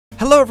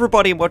Hello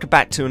everybody and welcome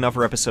back to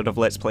another episode of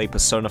Let's Play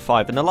Persona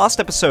 5. In the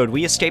last episode,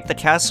 we escaped the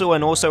castle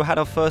and also had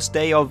our first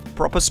day of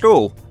proper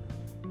school.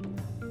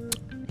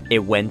 It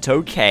went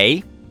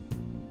okay-ish,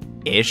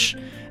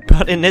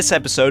 but in this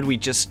episode, we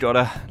just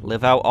gotta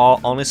live out our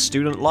honest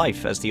student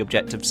life, as the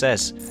objective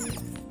says.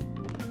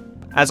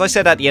 As I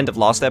said at the end of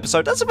last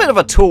episode, that's a bit of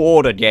a tall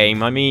order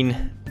game. I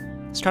mean,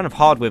 it's kind of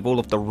hard with all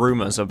of the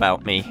rumors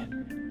about me.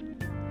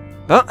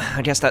 But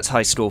I guess that's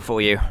high school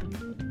for you.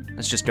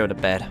 Let's just go to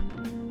bed.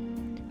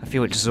 I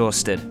feel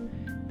exhausted.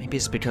 Maybe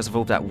it's because of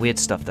all that weird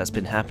stuff that's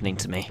been happening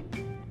to me.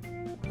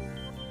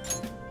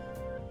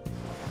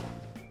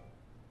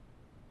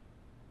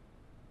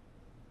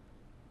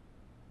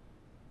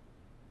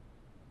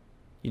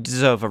 You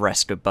deserve a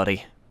rest, good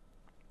buddy.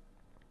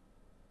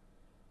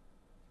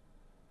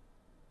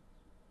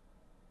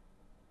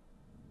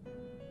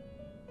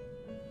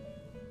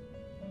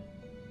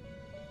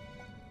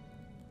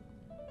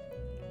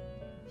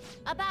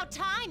 About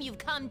time you've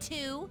come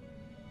to.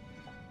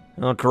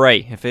 Oh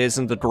great, if it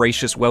isn't the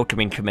gracious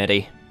welcoming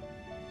committee.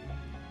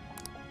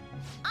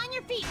 On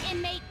your feet,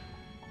 inmate!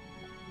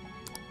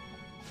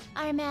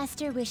 Our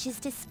master wishes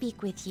to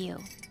speak with you.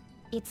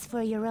 It's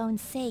for your own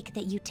sake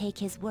that you take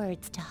his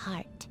words to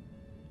heart.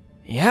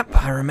 Yep,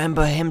 I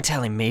remember him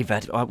telling me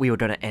that we were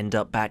gonna end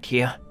up back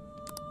here.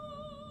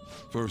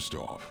 First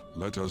off,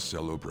 let us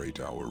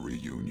celebrate our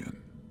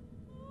reunion.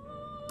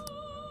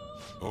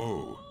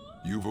 Oh,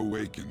 you've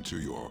awakened to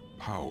your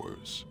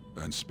powers,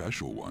 and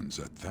special ones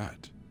at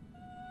that.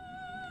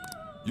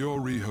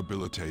 Your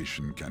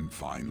rehabilitation can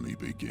finally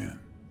begin.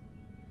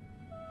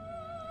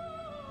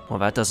 Well,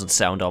 that doesn't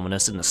sound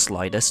ominous in the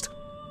slightest.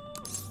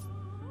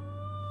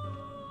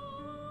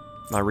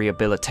 My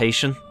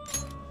rehabilitation?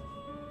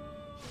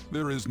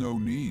 There is no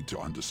need to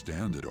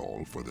understand it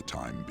all for the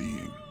time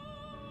being.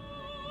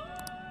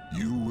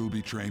 You will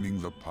be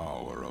training the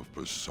power of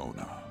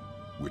Persona,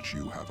 which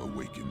you have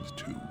awakened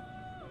to.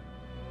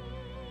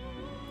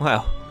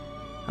 Well,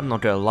 I'm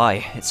not gonna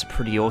lie, it's a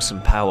pretty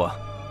awesome power.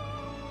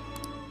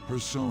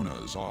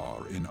 Personas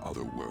are, in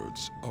other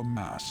words, a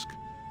mask,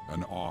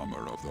 an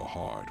armor of the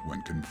heart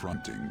when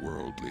confronting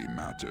worldly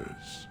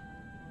matters.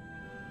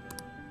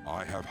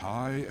 I have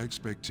high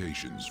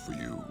expectations for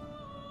you.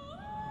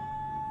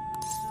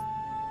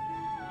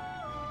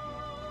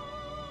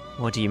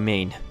 What do you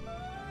mean?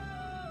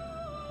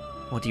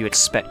 What do you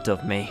expect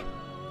of me?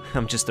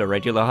 I'm just a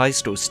regular high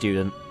school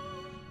student.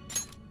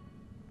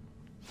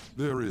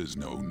 There is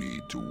no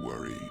need to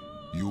worry.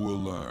 You will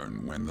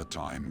learn when the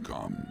time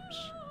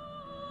comes.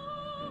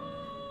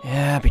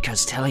 Yeah,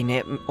 because telling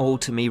it all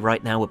to me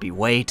right now would be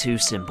way too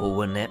simple,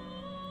 wouldn't it?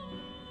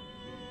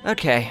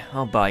 Okay,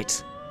 I'll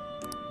bite.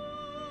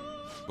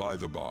 By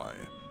the by,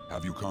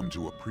 have you come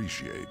to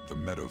appreciate the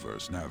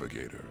Metaverse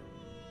Navigator?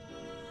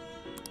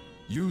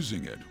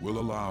 Using it will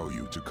allow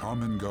you to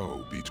come and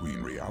go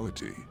between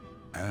reality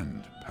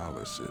and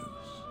palaces.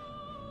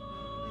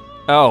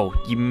 Oh,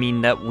 you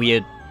mean that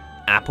weird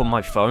app on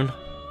my phone?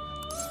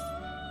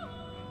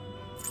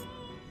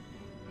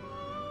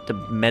 The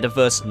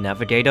Metaverse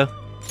Navigator?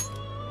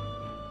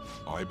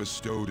 I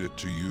bestowed it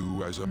to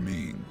you as a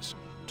means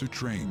to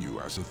train you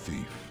as a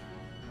thief.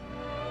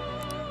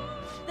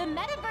 The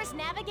Metaverse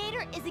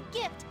Navigator is a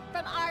gift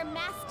from our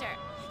master.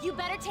 You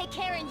better take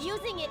care in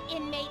using it,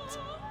 inmate.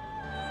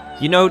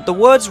 You know, the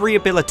words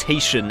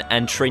rehabilitation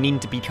and training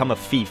to become a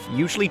thief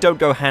usually don't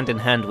go hand in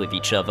hand with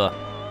each other.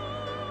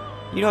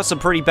 You got some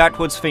pretty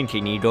backwards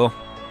thinking, Igor.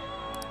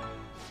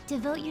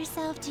 Devote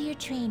yourself to your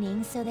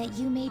training so that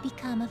you may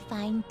become a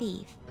fine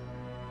thief.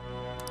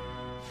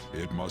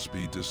 It must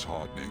be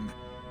disheartening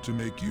to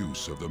make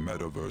use of the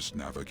Metaverse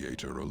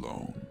Navigator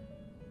alone.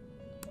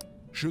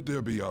 Should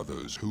there be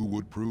others who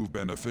would prove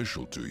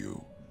beneficial to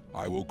you,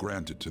 I will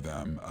grant it to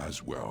them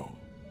as well.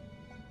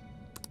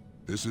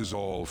 This is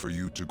all for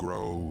you to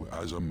grow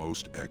as a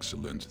most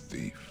excellent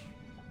thief.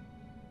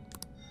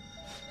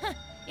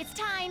 It's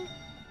time.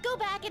 Go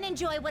back and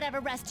enjoy whatever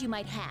rest you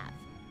might have.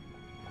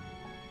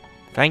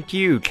 Thank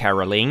you,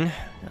 Caroline.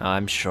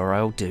 I'm sure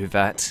I'll do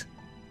that.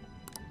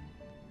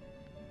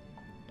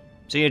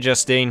 See you,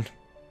 Justine.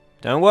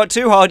 Don't work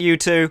too hard, you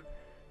two.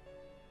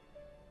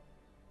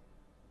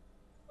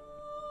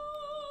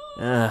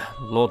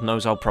 Lord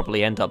knows I'll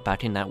probably end up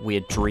back in that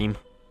weird dream.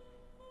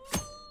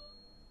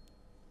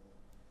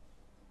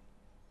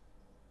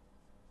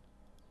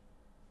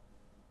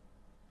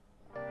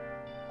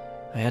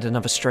 I had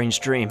another strange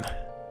dream.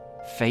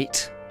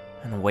 Fate,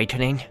 an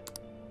awakening.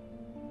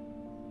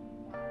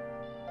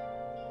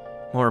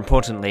 More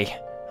importantly,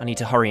 I need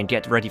to hurry and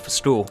get ready for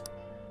school.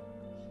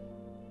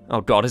 Oh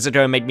god, is it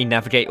going to make me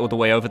navigate all the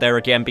way over there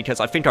again? Because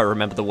I think I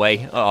remember the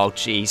way. Oh,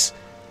 jeez.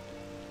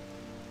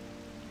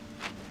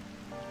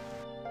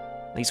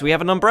 At least we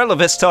have an umbrella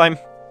this time.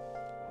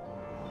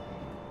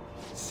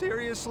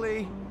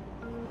 Seriously?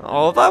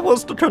 Oh, that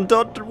was the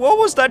conductor. What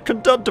was that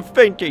conductor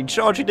thinking,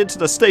 charging into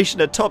the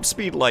station at top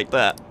speed like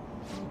that?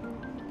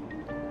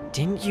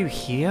 Didn't you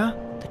hear?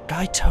 The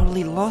guy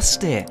totally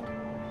lost it.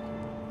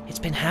 It's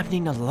been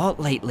happening a lot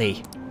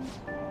lately.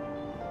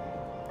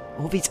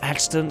 All these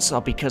accidents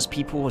are because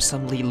people are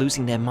suddenly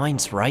losing their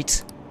minds,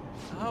 right?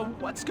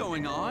 What's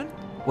going on?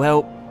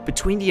 Well,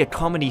 between the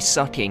economy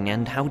sucking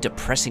and how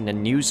depressing the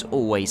news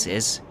always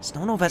is, it's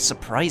not all that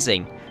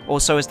surprising.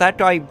 Also, is that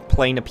guy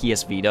playing a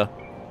PS Vita?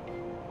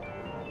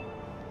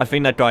 I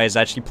think that guy is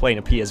actually playing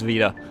a PS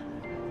Vita.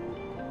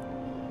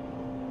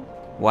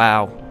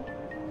 Wow.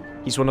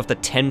 He's one of the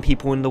 10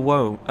 people in the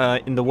world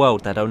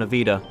that own a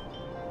Vita.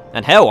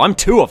 And hell, I'm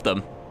 2 of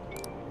them.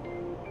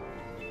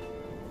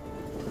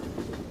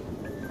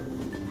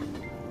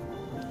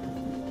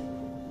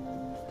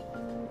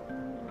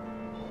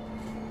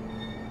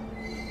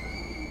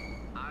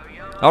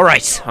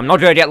 Alright, I'm not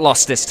gonna get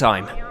lost this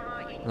time.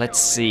 Let's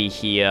see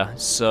here.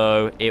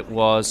 So, it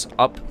was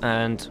up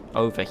and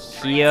over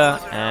here,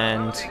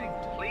 and...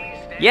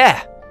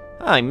 yeah!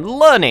 I'm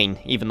learning!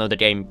 Even though the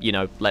game, you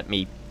know, let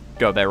me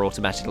go there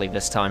automatically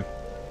this time.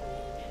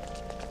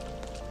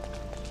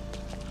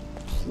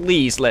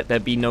 Please let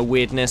there be no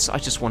weirdness. I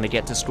just want to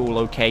get to school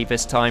okay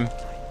this time.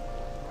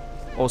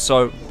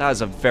 Also, that is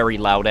a very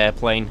loud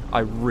airplane. I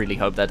really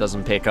hope that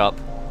doesn't pick up,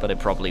 but it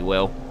probably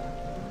will.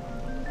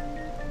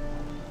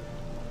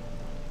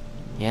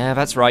 Yeah,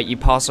 that's right, you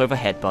pass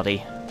overhead,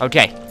 buddy.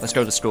 Okay, let's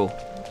go to school.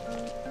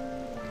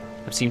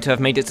 I seem to have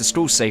made it to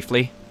school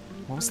safely.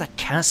 What was that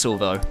castle,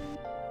 though?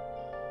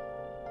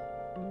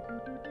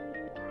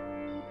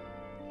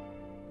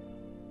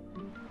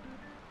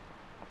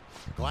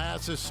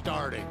 Class is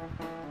starting.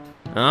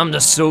 I'm the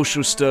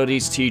social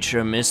studies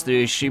teacher,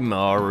 Mr.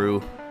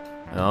 Ishimaru.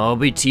 I'll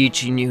be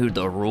teaching you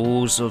the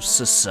rules of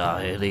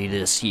society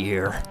this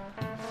year.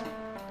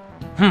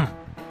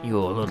 You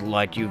look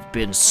like you've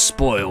been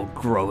spoiled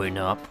growing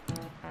up.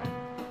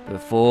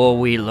 Before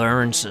we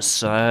learn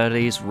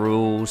society's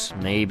rules,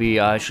 maybe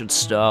I should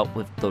start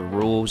with the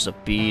rules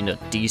of being a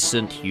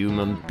decent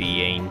human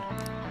being.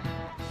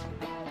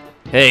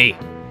 Hey,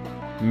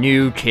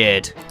 new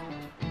kid.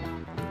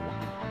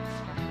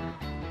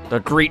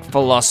 The Greek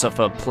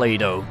philosopher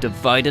Plato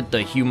divided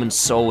the human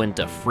soul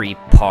into 3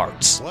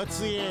 parts. What's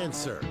the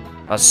answer?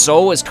 A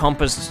soul is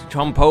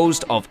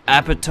composed of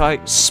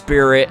appetite,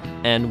 spirit,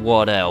 and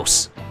what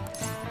else?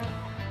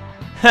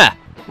 Ha!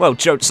 Well,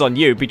 joke's on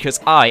you, because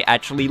I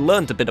actually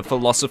learned a bit of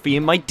philosophy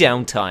in my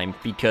downtime,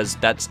 because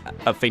that's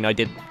a thing I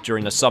did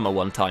during the summer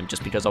one time,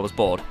 just because I was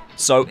bored.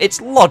 So, it's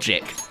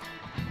logic.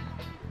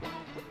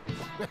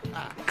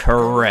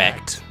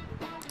 Correct.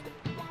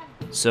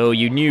 So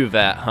you knew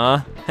that,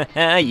 huh?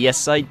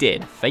 Yes, I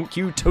did. Thank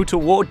you, Total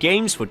War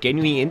Games, for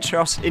getting me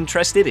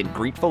interested in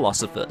Greek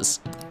philosophers.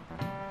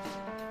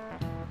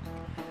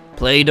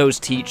 Plato's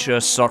teacher,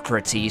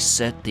 Socrates,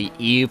 said the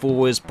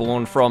evil is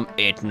born from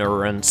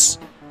ignorance.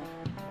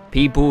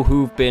 People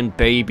who've been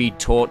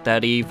baby-taught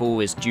that evil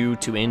is due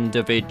to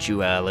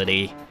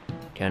individuality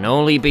can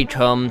only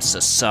become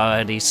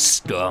society's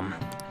scum.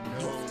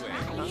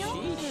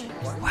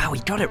 Wow,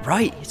 he got it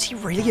right. Is he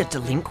really a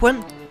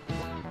delinquent?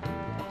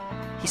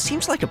 He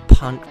seems like a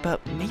punk,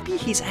 but maybe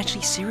he's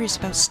actually serious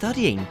about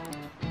studying.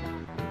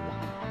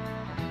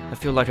 I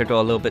feel like I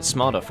got a little bit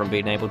smarter from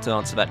being able to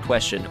answer that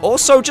question.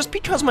 Also, just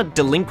because I'm a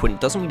delinquent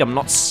doesn't mean I'm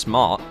not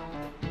smart.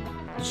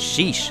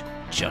 Sheesh,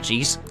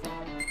 judges.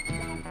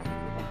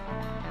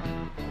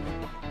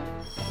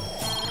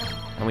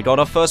 And we got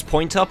our first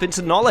point up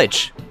into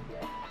knowledge.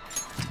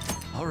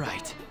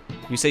 Alright.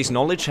 Yusei's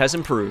knowledge has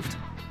improved.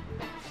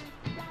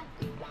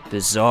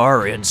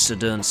 Bizarre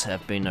incidents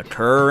have been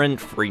occurring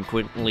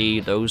frequently.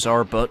 Those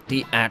are but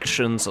the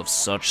actions of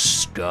such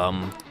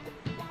scum.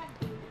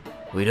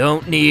 We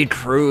don't need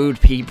crude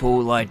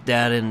people like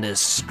that in this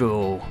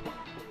school.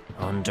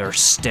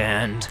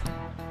 Understand?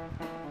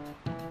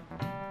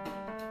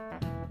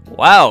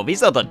 Wow,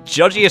 these are the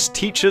judgiest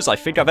teachers I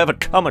think I've ever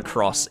come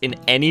across in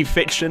any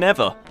fiction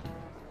ever.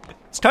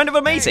 It's kind of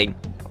amazing.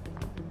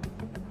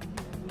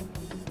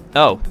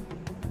 Oh.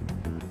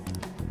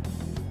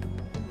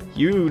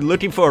 You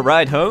looking for a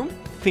ride home?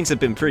 Things have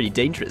been pretty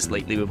dangerous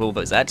lately with all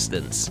those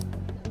accidents.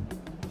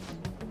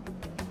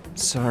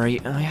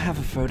 Sorry, I have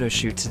a photo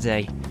shoot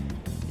today.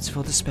 It's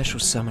for the special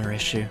summer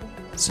issue,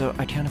 so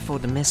I can't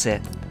afford to miss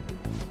it.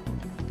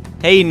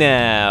 Hey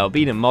now,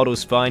 being a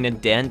model's fine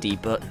and dandy,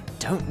 but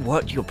don't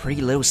work your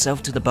pretty little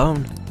self to the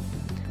bone.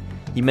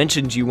 You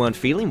mentioned you weren't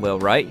feeling well,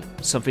 right?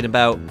 Something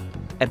about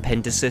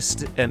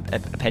appendicitis?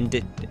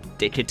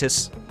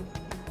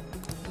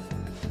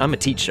 I'm a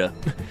teacher.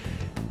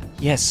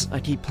 Yes, I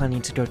keep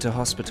planning to go to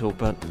hospital,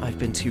 but I've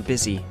been too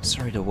busy.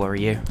 Sorry to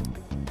worry you.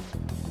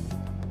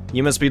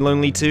 You must be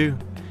lonely too.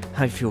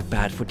 I feel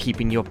bad for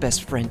keeping your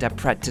best friend at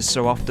practice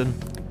so often.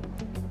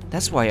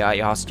 That's why I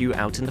asked you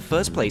out in the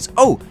first place.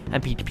 Oh,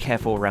 and be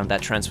careful around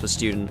that transfer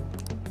student.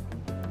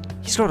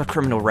 He's got a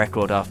criminal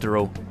record after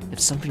all, if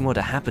something were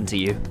to happen to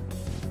you.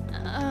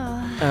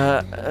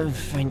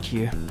 Thank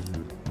you.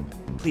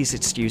 Please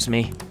excuse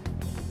me.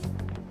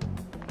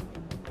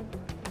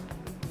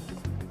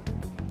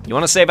 You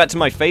want to say that to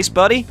my face,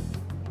 buddy?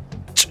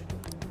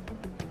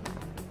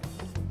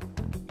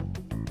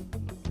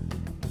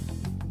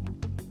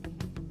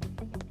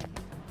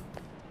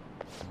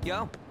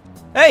 Yo.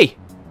 Hey!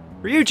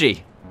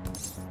 Ryuji!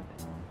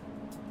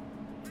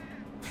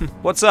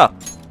 What's up?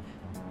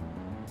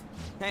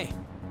 Hey.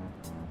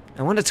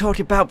 I want to talk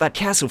about that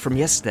castle from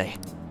yesterday.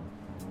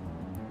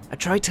 I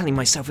tried telling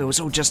myself it was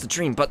all just a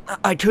dream, but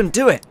I couldn't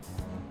do it.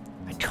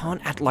 I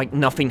can't act like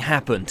nothing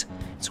happened.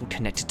 It's all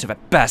connected to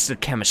that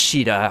bastard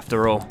Kamoshida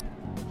after all.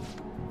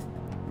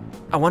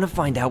 I want to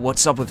find out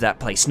what's up with that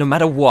place, no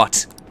matter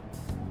what.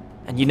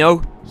 And you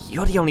know,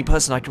 you're the only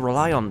person I can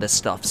rely on this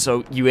stuff,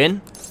 so you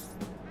in?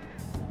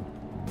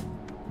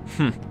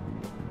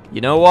 You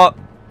know what?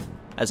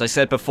 As I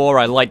said before,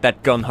 I like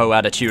that gung-ho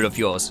attitude of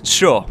yours.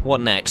 Sure, what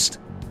next?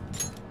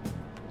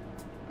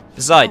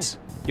 Besides,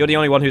 you're the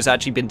only one who's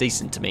actually been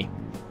decent to me.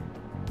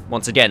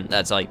 Once again,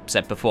 as I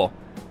said before.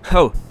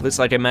 Oh, looks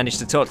like I managed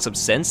to talk some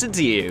sense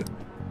into you.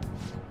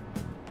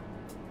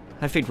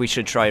 I think we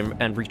should try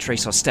and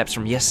retrace our steps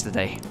from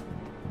yesterday.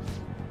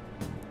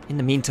 In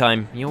the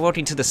meantime, you're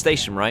walking to the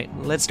station, right?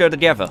 Let's go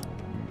together.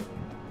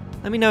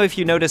 Let me know if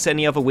you notice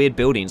any other weird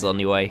buildings on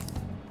your way.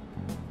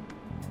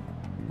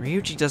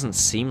 Ryuji doesn't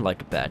seem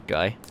like a bad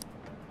guy.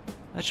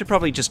 I should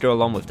probably just go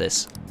along with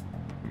this.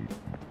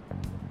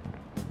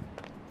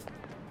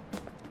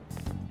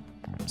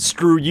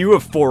 Screw you,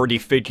 authority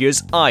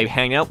figures. I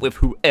hang out with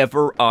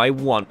whoever I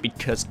want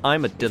because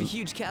I'm a If a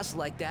huge castle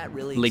like that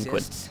really delinquent.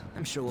 exists,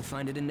 I'm sure we'll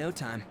find it in no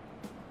time.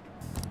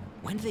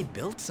 When did they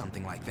build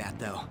something like that,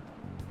 though?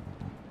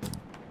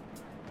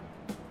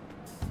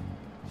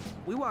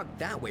 We walked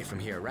that way from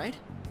here, right?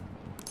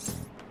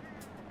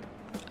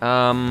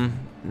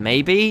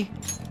 Maybe?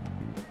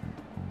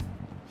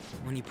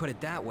 When you put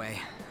it that way,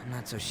 I'm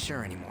not so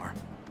sure anymore.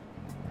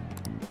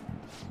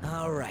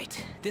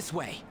 Alright, this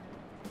way.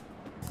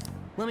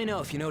 Let me know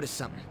if you notice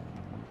something.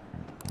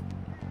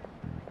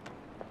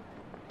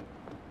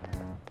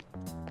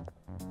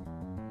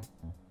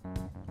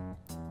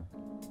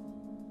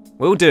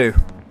 Will do.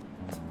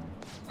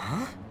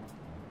 Huh?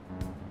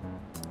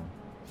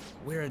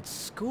 We're at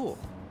school.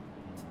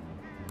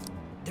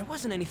 There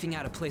wasn't anything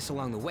out of place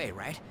along the way,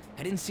 right?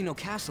 I didn't see no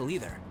castle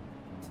either.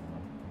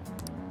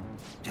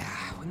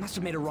 We must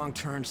have made a wrong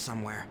turn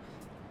somewhere.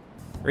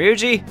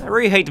 Ryuji, I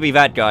really hate to be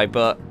that guy,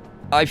 but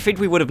I think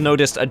we would have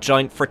noticed a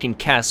giant freaking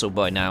castle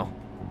by now.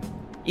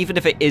 Even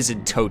if it is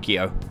in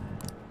Tokyo.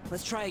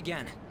 Let's try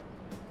again.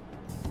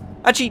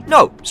 Actually,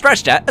 no,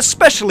 scratch that,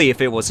 especially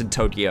if it was in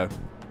Tokyo.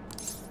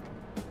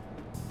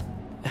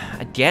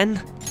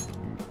 Again?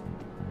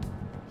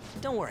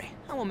 Don't worry,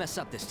 I won't mess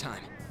up this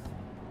time.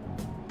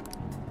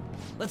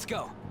 Let's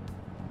go.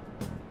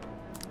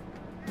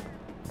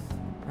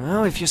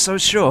 Well, if you're so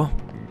sure.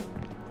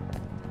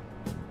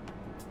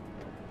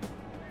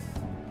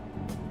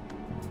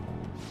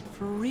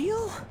 For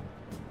real?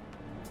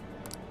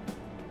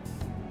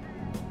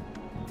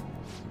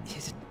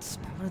 Is it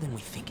smaller than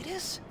we think it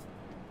is?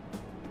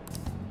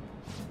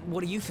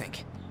 What do you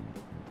think?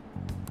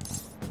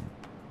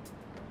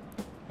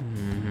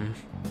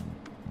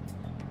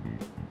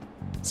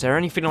 Is there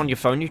anything on your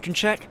phone you can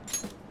check?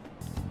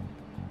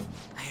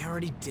 I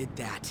already did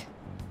that.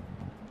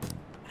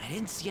 I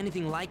didn't see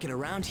anything like it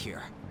around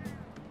here.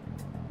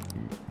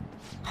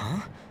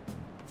 Huh?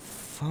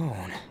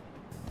 Phone.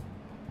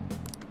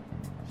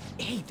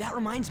 Hey, that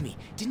reminds me.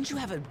 Didn't you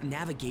have a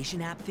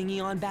navigation app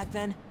thingy on back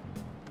then?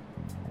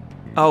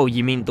 Oh,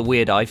 you mean the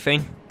weird eye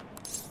thing?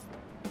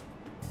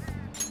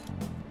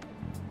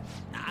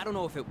 I don't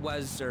know if it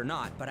was or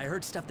not, but I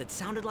heard stuff that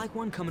sounded like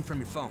one coming from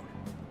your phone.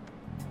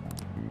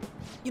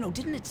 You know,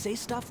 didn't it say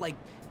stuff like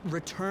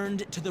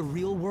returned to the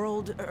real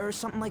world or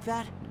something like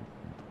that?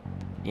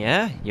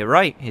 Yeah, you're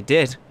right, it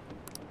did.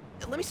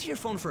 Let me see your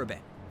phone for a bit.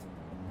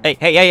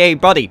 Hey,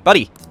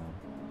 buddy!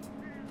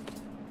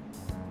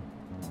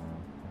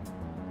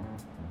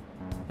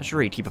 I should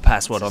really keep a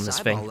password on this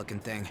thing. Looking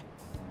thing.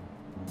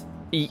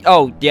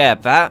 Oh, yeah,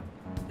 that.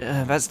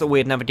 That's the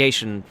weird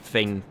navigation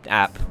thing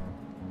app.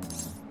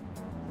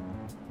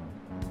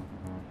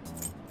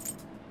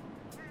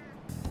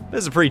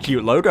 There's a pretty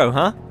cute logo,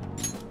 huh?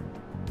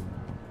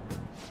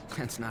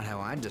 That's not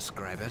how I'd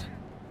describe it.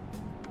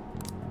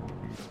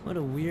 What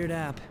a weird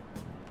app.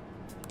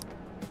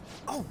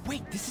 Oh,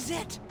 wait, this is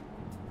it!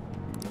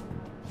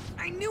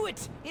 I knew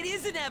it! It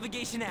is a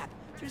navigation app!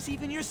 There's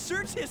even your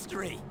search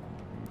history!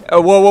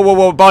 Oh,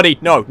 whoa, buddy!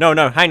 No,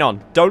 hang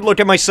on. Don't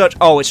look at my search.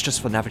 Oh, it's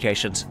just for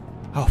navigations.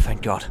 Oh,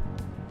 thank God.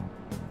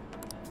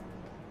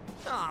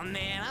 Oh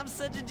man, I'm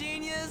such a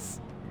genius!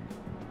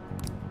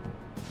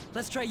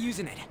 Let's try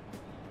using it.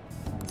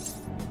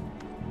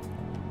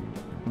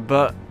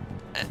 But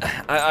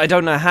I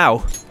don't know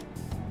how.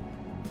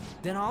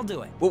 Then I'll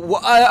do it.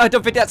 I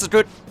don't think that's as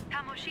good.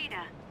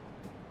 Kamoshida,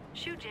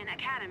 Shujin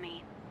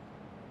Academy,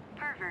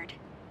 Pervert,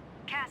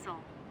 Castle,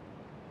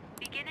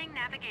 beginning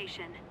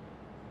navigation.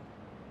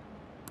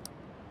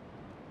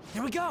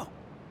 There we go!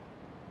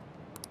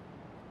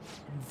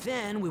 And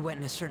then we went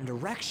in a certain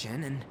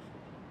direction and...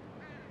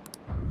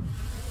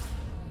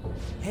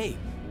 Hey,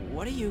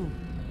 what are you...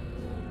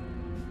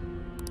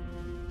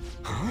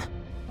 Huh?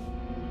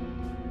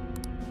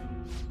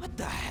 What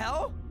the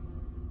hell?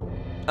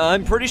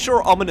 I'm pretty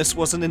sure ominous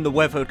wasn't in the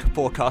weather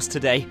forecast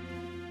today.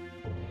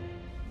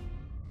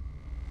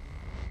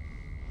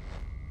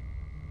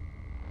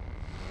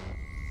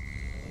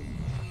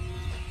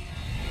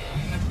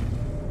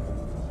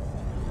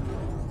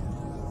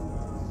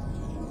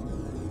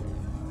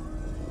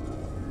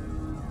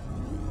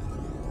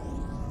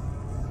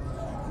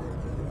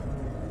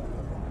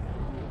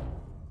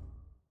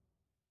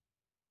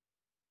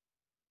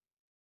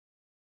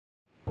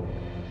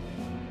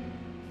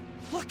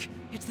 Look!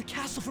 It's the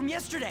castle from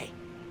yesterday!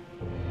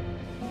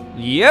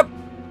 Yep,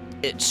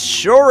 it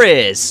sure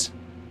is.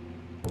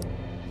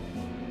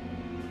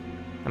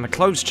 And my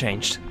clothes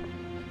changed.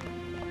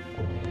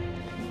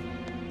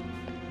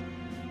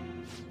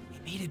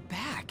 We made it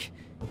back.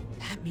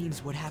 That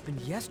means what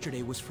happened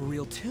yesterday was for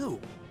real too.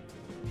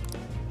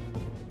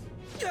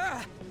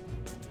 Ah!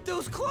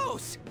 Those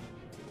clothes!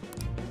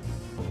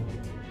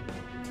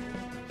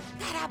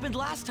 That happened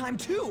last time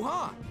too,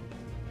 huh?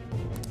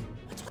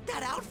 What's with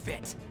that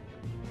outfit?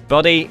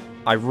 Buddy,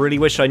 I really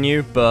wish I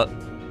knew, but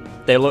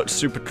they look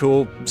super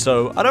cool,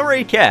 so I don't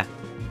really care.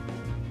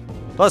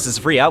 Plus, it's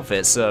a free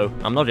outfit, so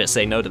I'm not gonna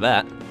say no to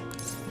that.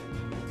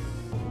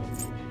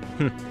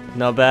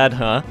 Not bad,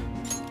 huh?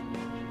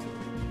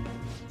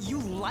 You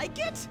like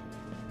it?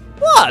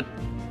 What?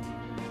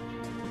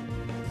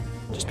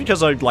 Just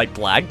because I like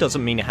black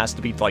doesn't mean it has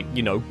to be, like,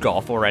 you know,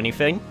 goth or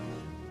anything.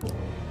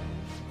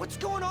 What's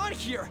going on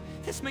here?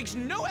 This makes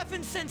no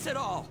effing sense at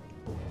all.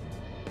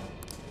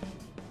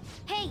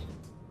 Hey,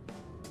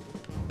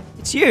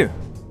 It's you,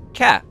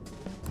 Cat.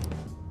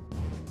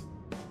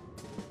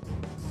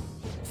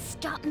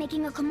 stop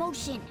making a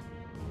commotion.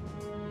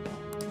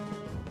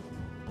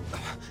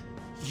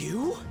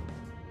 You?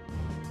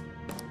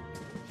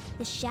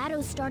 The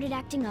shadows started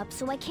acting up,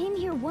 so I came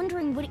here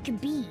wondering what it could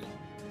be.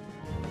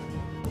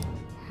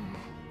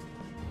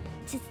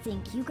 To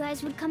think you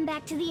guys would come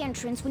back to the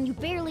entrance when you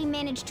barely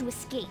managed to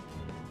escape.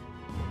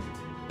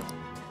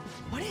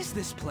 What is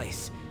this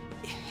place?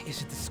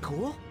 Is it the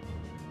school?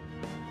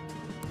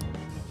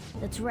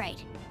 That's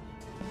right.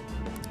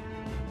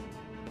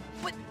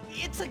 But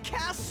it's a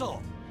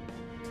castle!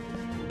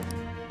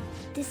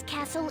 This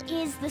castle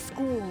is the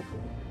school.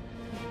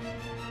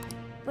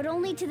 But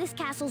only to this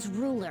castle's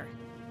ruler.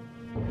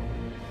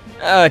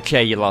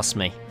 Okay, you lost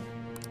me.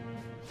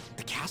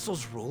 The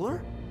castle's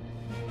ruler?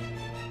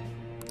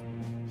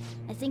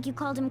 I think you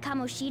called him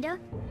Kamoshida?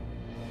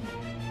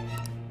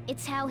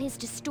 It's how his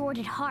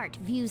distorted heart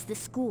views the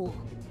school.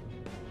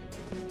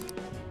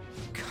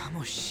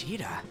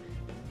 Kamoshida?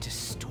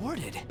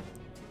 Distorted?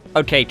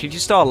 Okay, could you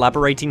start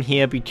elaborating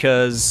here,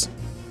 because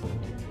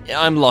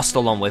I'm lost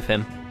along with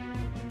him.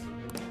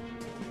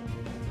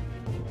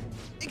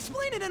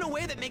 Explain it in a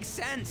way that makes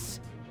sense.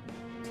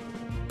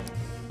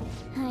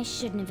 I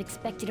shouldn't have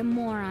expected a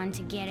moron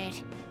to get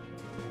it.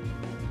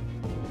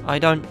 I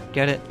don't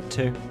get it,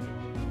 too.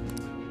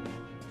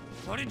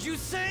 What did you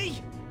say?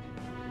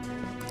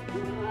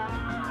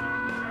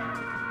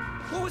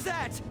 What was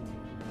that?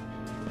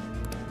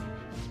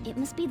 It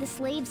must be the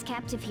slaves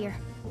captive here.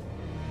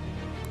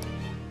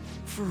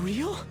 For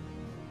real?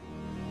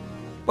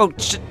 Well,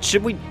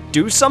 should we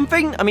do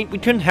something? I mean, we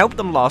couldn't help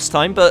them last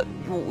time, but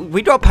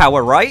we got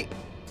power, right?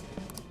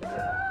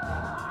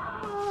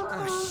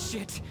 Oh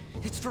shit,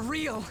 it's for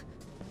real.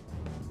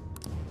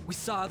 We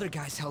saw other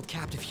guys held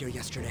captive here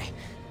yesterday.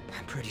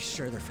 I'm pretty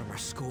sure they're from our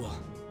school.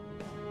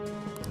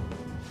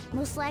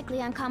 Most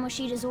likely on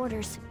Kamoshida's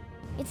orders.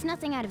 It's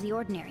nothing out of the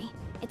ordinary.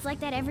 It's like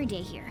that every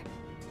day here.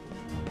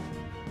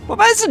 Well,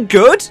 that isn't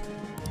good!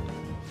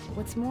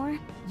 What's more,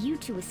 you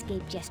two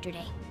escaped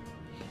yesterday.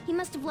 He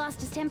must have lost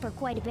his temper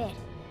quite a bit.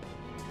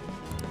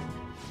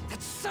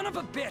 That son of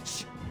a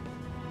bitch!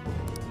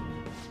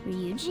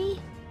 Ryuji?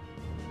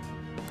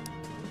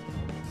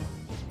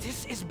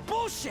 This is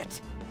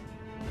bullshit!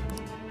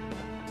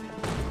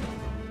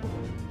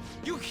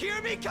 You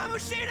hear me,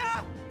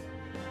 Kamoshida?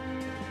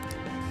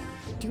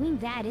 Doing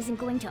that isn't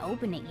going to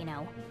open it, you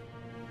know.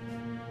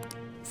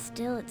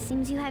 Still, it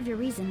seems you have your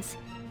reasons.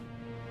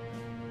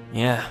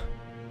 Yeah,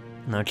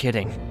 no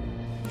kidding.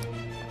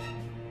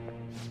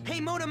 Hey,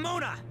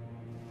 Mona!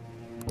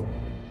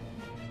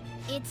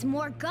 It's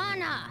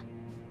Morgana!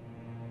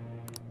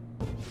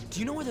 Do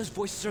you know where those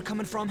voices are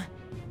coming from?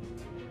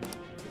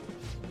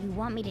 You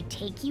want me to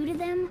take you to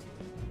them?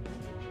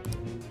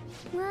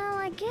 Well,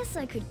 I guess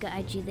I could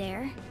guide you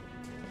there.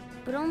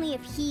 But only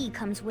if he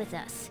comes with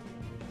us.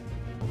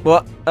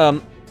 Well,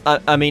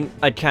 I mean,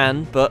 I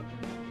can, but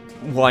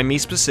why me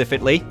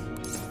specifically?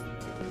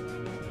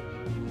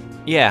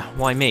 Yeah,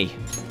 why me?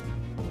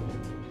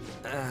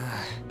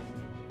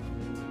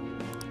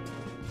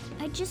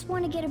 I just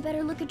want to get a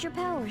better look at your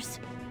powers.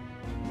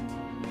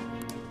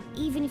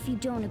 Even if you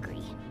don't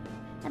agree.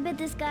 I bet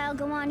this guy'll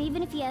go on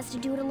even if he has to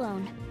do it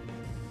alone.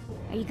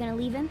 Are you gonna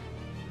leave him?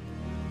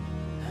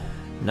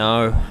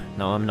 No,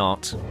 I'm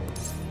not.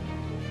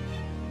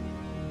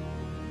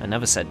 I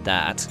never said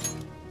that.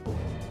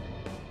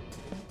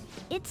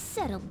 It's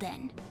settled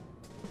then.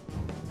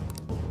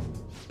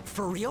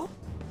 For real?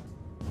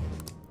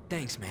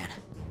 Thanks, man.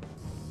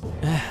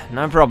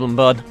 No problem,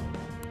 bud.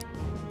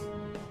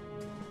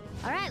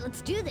 Alright,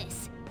 let's do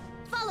this.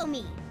 Follow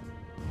me.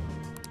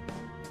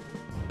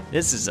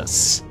 This is a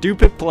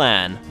stupid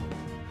plan.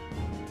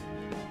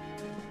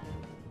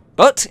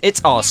 But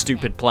it's our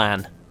stupid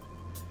plan.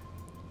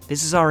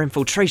 This is our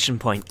infiltration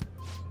point.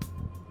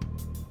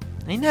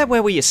 Ain't that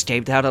where we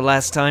escaped out of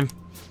last time?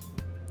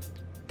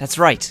 That's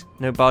right.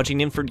 No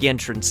barging in through the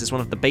entrance is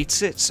one of the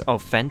basics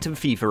of phantom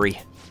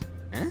thievery.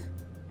 Huh?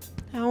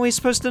 How are we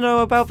supposed to know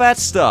about that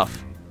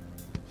stuff?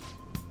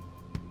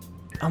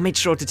 I'll make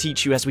sure to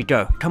teach you as we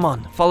go. Come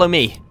on, follow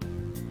me.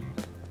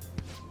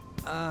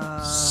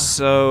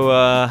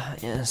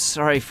 Yeah,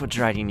 sorry for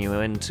dragging you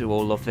into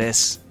all of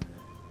this.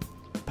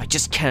 I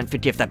just can't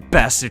forgive that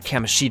bastard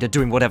Kamoshida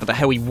doing whatever the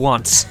hell he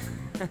wants.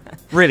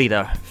 Really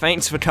though,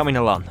 thanks for coming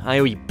along. I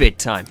owe you big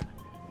time.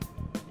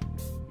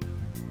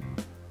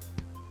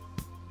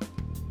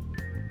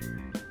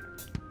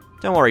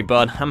 Don't worry,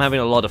 bud. I'm having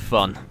a lot of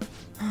fun.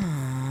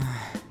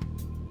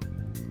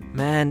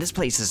 Man, this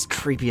place is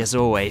creepy as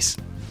always.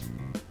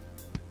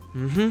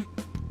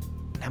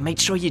 Now make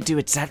sure you do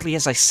exactly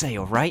as I say,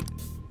 alright?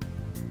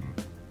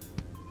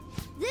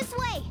 This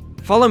way!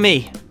 Follow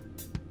me!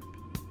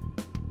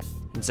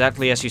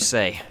 Exactly as you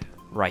say.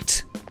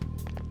 Right.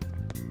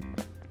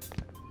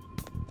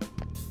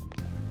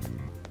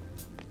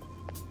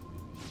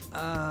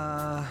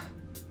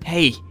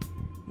 Hey,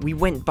 we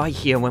went by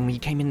here when we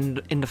came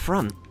in the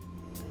front.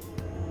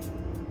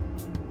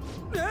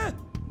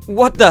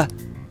 What the?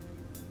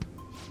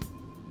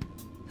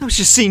 I was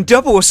just seeing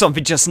double or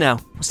something just now.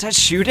 Was that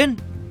Shujin?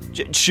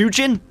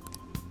 Shujin?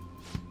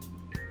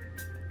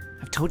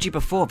 I've told you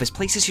before, this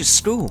place is your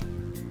school.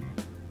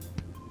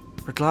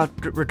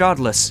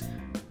 Regardless,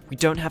 we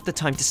don't have the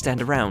time to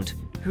stand around.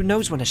 Who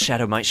knows when a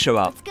shadow might show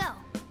up? Let's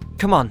go.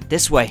 Come on,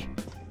 this way.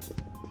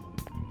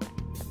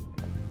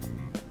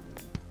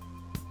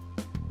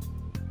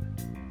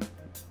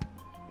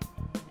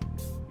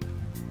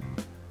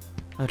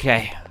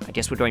 Okay, I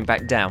guess we're going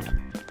back down.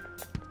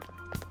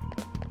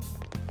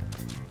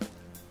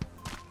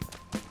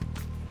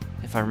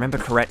 If I remember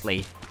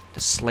correctly,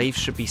 the slave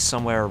should be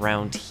somewhere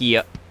around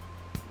here.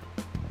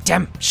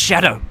 Damn,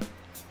 shadow!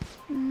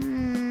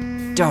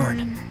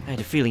 Darn, I had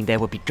a feeling there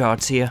would be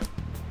guards here.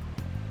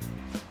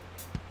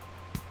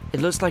 It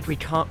looks like we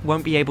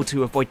won't be able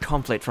to avoid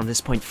conflict from this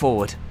point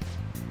forward.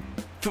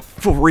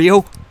 For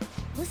real?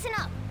 Listen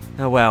up.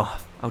 Oh well,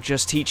 I'll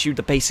just teach you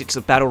the basics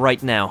of battle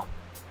right now.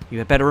 You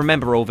had better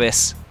remember all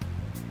this.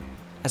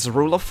 As a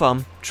rule of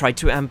thumb, try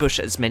to ambush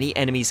as many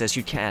enemies as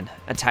you can.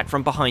 Attack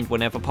from behind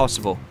whenever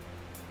possible.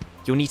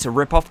 You'll need to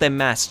rip off their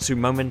masks to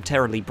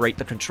momentarily break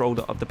the control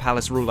that the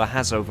palace ruler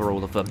has over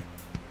all of them.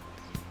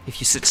 If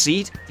you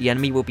succeed, the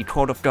enemy will be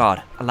caught off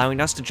guard, allowing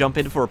us to jump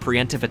in for a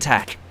preemptive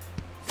attack.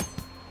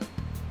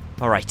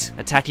 Alright,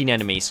 attacking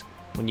enemies.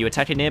 When you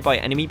attack a nearby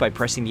enemy by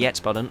pressing the X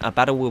button, a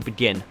battle will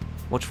begin.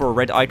 Watch for a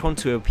red icon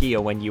to appear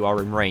when you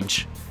are in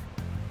range.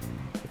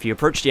 If you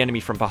approach the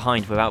enemy from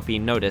behind without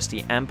being noticed,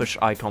 the ambush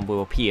icon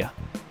will appear.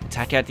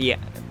 Attack at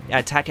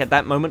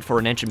that moment for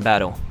an engine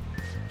battle.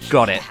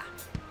 Got it.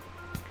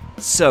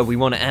 So, we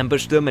want to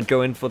ambush them and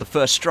go in for the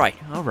first strike.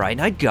 Alright,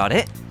 I got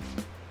it.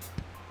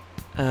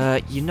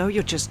 You know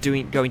you're just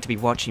going to be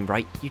watching,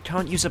 right? You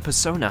can't use a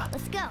persona.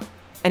 Let's go.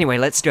 Anyway,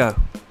 let's go.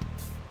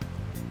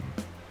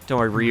 Don't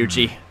worry,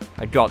 Ryuji.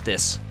 I got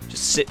this.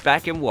 Just sit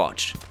back and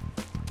watch.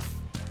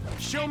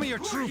 Show me your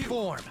true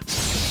form.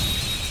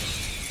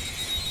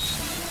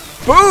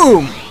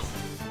 Boom!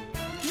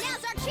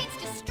 Now's our chance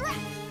to strike.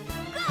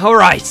 Go.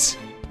 Alright.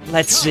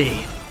 Let's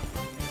see.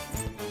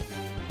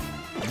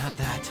 Not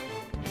that.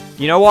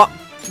 You know what?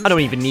 I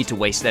don't even need to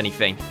waste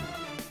anything.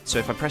 So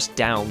if I press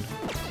down,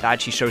 that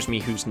actually shows me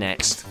who's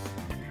next.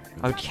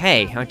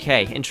 Okay,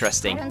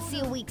 interesting. I don't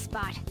see a weak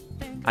spot.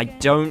 I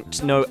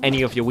don't know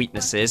any of your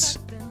weaknesses.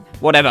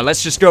 Whatever,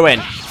 let's just go in.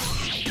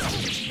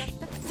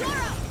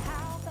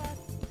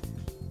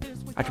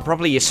 I could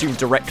probably assume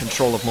direct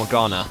control of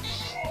Morgana.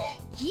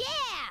 Yeah!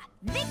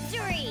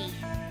 Victory!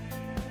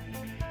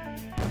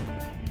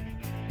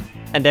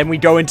 And then we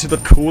go into the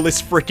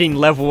coolest freaking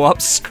level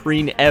up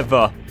screen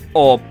ever.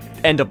 Or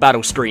end of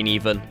battle screen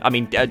even. I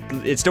mean,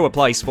 it still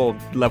applies for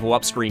level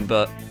up screen,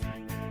 but...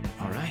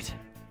 Alright.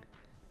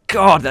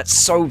 God, that's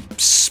so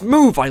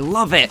smooth, I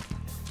love it!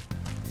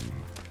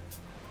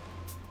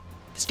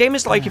 This game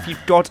is like if you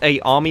got a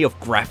army of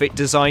graphic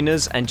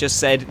designers and just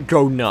said,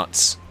 go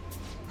nuts.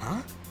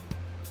 Huh?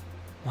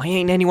 Why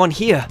ain't anyone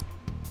here?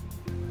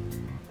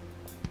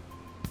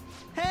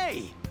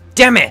 Hey!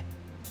 Damn it!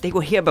 They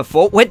were here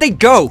before, where'd they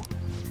go?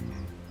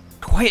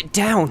 Quiet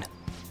down.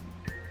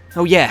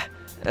 Oh yeah,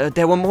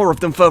 there were more of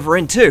them further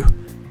in too.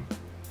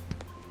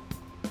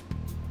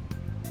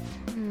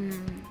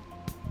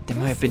 They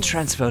might have been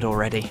transferred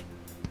already.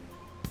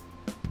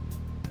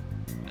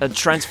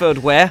 Transferred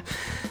where?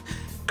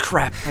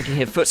 Crap, I can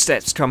hear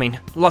footsteps coming.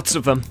 Lots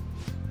of them.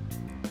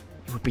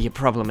 It would be a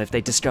problem if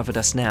they discovered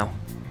us now.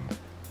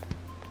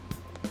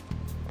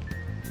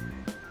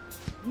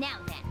 Now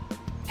then.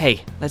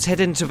 Hey, let's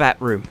head into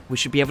that room. We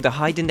should be able to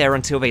hide in there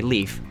until they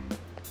leave.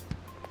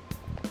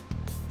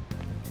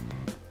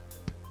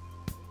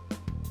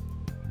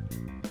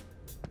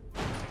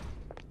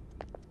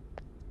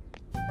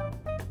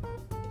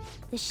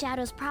 The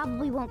shadows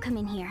probably won't come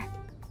in here.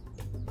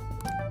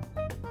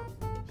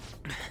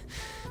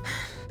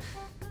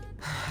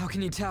 How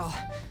can you tell?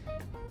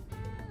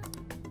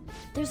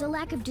 There's a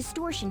lack of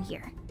distortion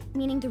here,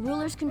 meaning the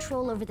ruler's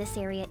control over this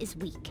area is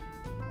weak.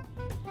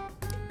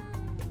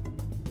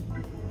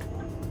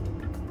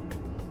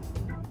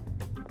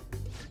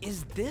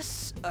 Is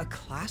this a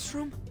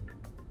classroom?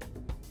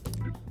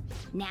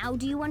 Now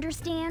do you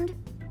understand?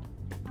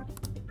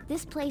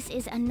 This place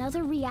is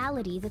another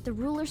reality that the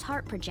ruler's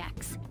heart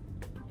projects.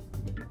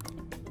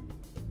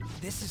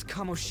 This is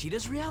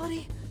Kamoshida's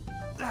reality?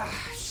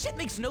 Shit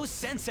makes no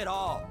sense at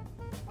all.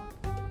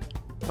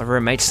 Whether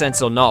it makes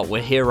sense or not,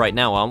 we're here right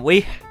now, aren't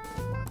we?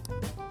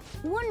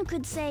 One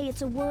could say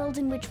it's a world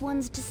in which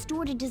one's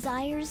distorted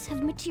desires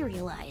have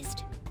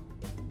materialized.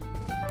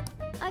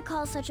 I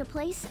call such a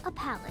place a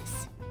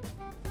palace.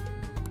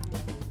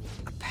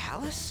 A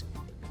palace?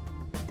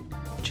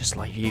 Just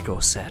like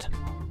Igor said.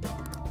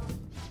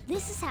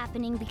 This is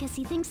happening because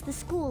he thinks the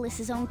school is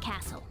his own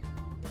castle.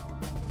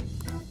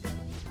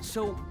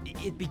 So,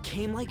 it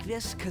became like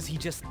this because he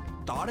just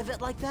thought of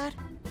it like that?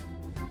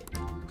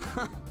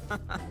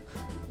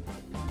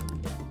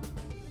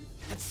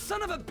 That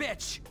son of a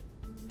bitch!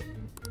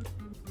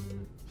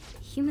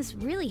 You must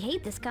really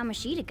hate this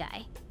Kamoshida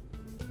guy.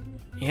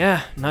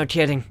 Yeah, no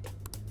kidding.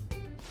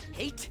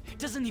 Hate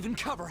doesn't even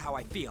cover how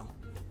I feel.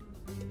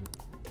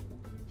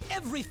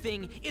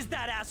 Everything is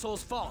that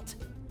asshole's fault.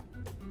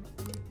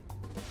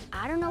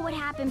 I don't know what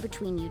happened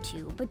between you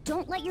two, but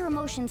don't let your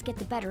emotions get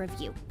the better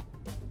of you.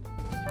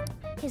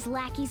 His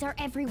lackeys are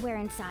everywhere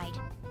inside.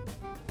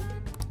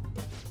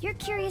 You're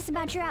curious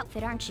about your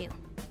outfit, aren't you?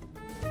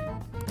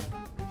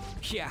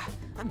 Yeah,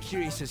 I'm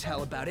curious as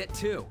hell about it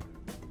too.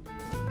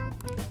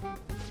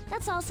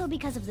 That's also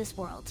because of this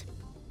world.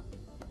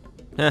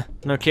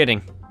 No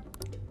kidding.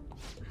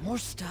 More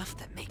stuff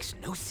that makes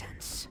no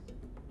sense.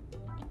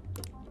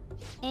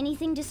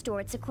 Anything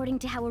distorts according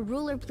to how a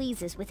ruler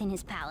pleases within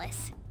his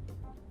palace.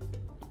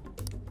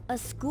 A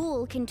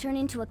school can turn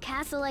into a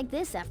castle like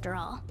this, after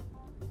all.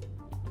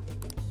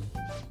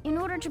 In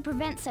order to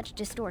prevent such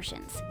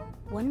distortions,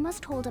 one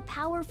must hold a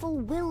powerful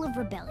will of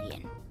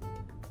rebellion.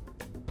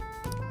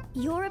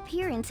 Your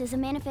appearance is a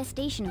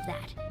manifestation of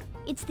that.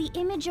 It's the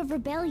image of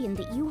rebellion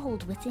that you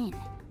hold within.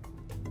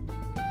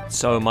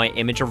 So my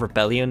image of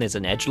rebellion is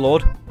an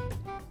edgelord?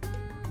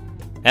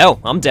 Hell,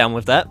 I'm down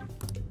with that.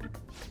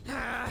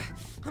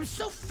 I'm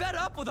so fed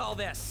up with all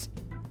this.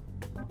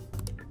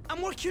 I'm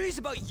more curious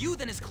about you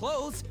than his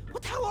clothes.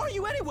 What the hell are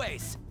you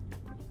anyways?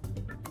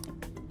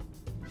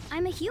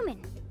 I'm a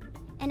human.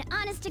 An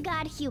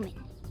honest-to-God human.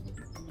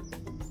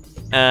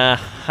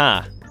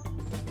 Uh-huh.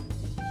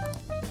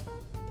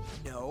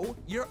 No,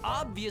 you're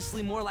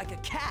obviously more like a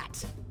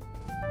cat.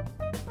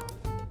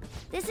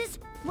 This is,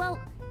 well,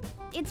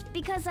 it's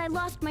because I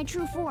lost my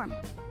true form.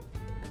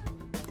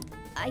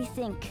 I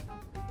think.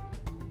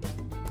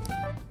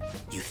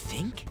 You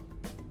think?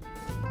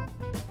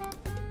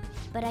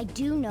 But I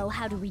do know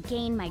how to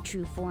regain my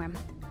true form.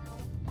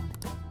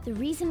 The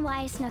reason why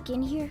I snuck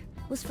in here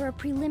was for a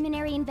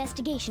preliminary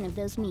investigation of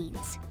those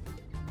means.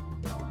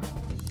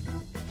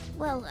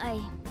 Well,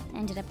 I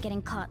ended up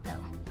getting caught,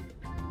 though.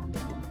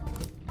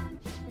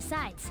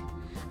 Besides,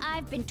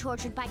 I've been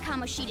tortured by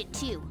Kamoshida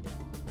too.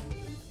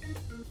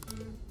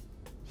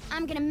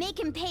 I'm gonna make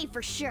him pay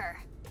for sure.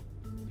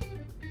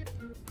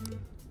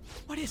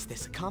 What is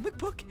this, a comic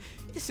book?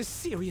 This is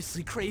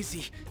seriously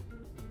crazy.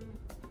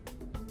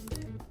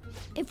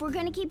 If we're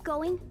gonna keep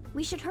going,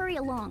 we should hurry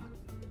along.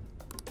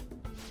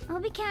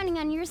 I'll be counting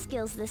on your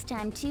skills this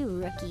time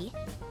too, rookie.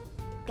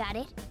 Got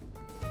it?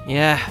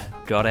 Yeah,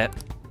 got it.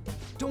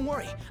 Don't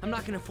worry, I'm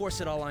not gonna force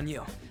it all on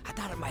you. I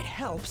thought it might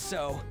help,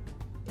 so...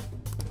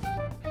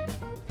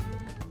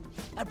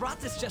 I brought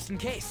this just in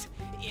case.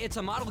 It's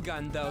a model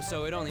gun, though,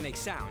 so it only makes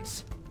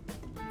sounds.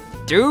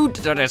 Dude,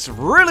 that is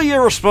really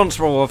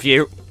irresponsible of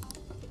you.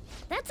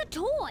 That's a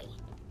toy!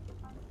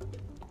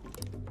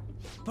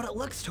 But it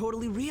looks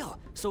totally real,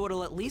 so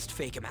it'll at least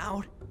fake him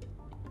out.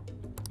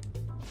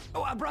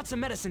 Oh, I brought some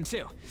medicine,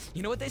 too.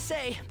 You know what they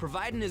say,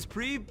 providing is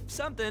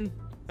something.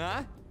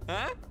 Huh?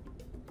 Huh?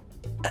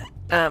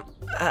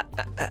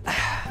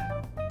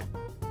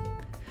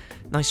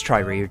 Nice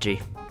try,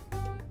 Ryuji.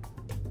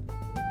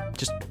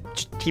 Just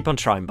keep on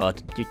trying,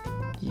 bud.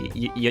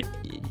 You'll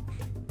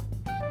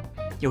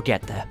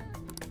get there.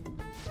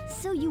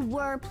 So you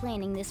were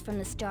planning this from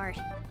the start.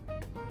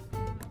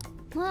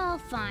 Well,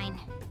 fine.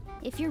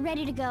 If you're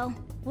ready to go,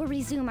 we'll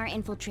resume our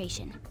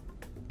infiltration.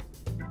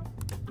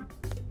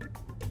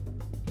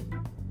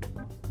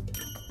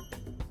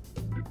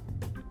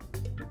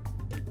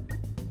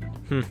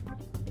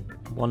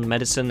 One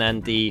medicine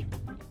and the...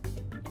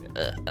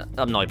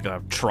 I'm not even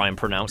gonna try and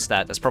pronounce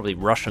that. That's probably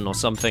Russian or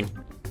something.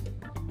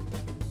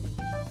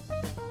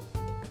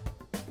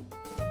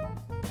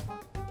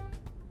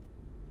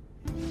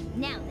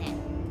 Now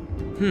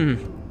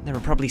then. There are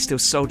probably still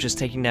soldiers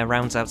taking their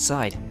rounds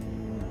outside.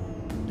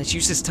 Let's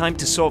use this time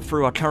to sort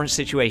through our current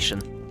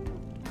situation.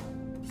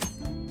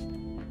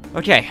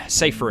 Okay,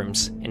 safe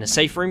rooms. In a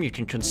safe room, you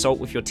can consult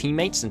with your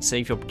teammates and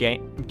save your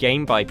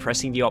game by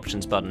pressing the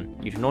options button.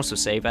 You can also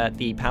save at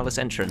the palace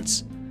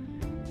entrance.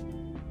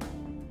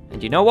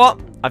 And you know what?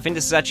 I think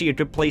this is actually a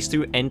good place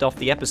to end off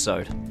the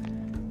episode.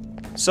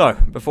 So,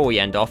 before we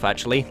end off,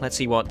 actually, let's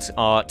see what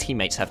our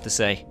teammates have to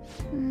say.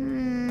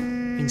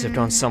 Things have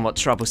gone somewhat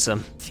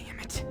troublesome. Damn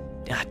it.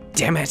 Ah,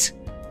 damn it!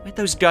 Where'd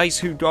those guys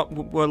who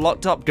were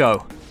locked up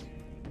go?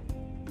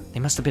 They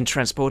must have been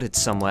transported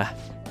somewhere.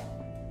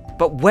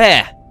 But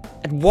where?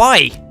 And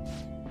why?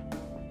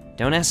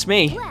 Don't ask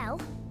me. Well,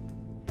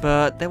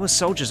 But there were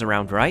soldiers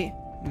around, right?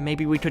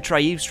 Maybe we could try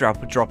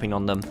eavesdropping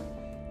on them.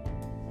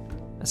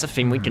 That's a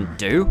thing we can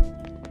do?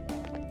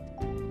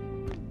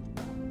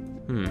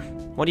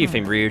 What do you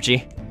think,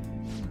 Ryuji?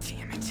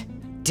 Damn it.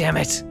 Damn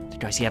it! The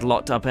guys he had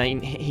locked up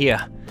ain't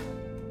here.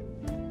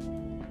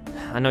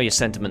 I know your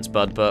sentiments,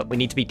 bud, but we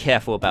need to be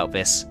careful about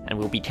this. And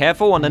we'll be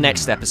careful on the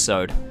next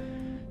episode.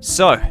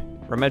 So,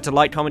 remember to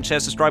like, comment, share,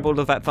 subscribe, all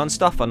of that fun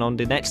stuff. And on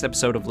the next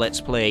episode of Let's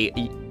Play...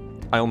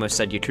 I almost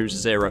said Yakuza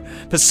 0.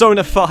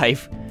 Persona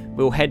 5!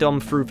 We'll head on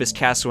through this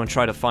castle and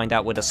try to find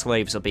out where the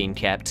slaves are being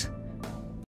kept.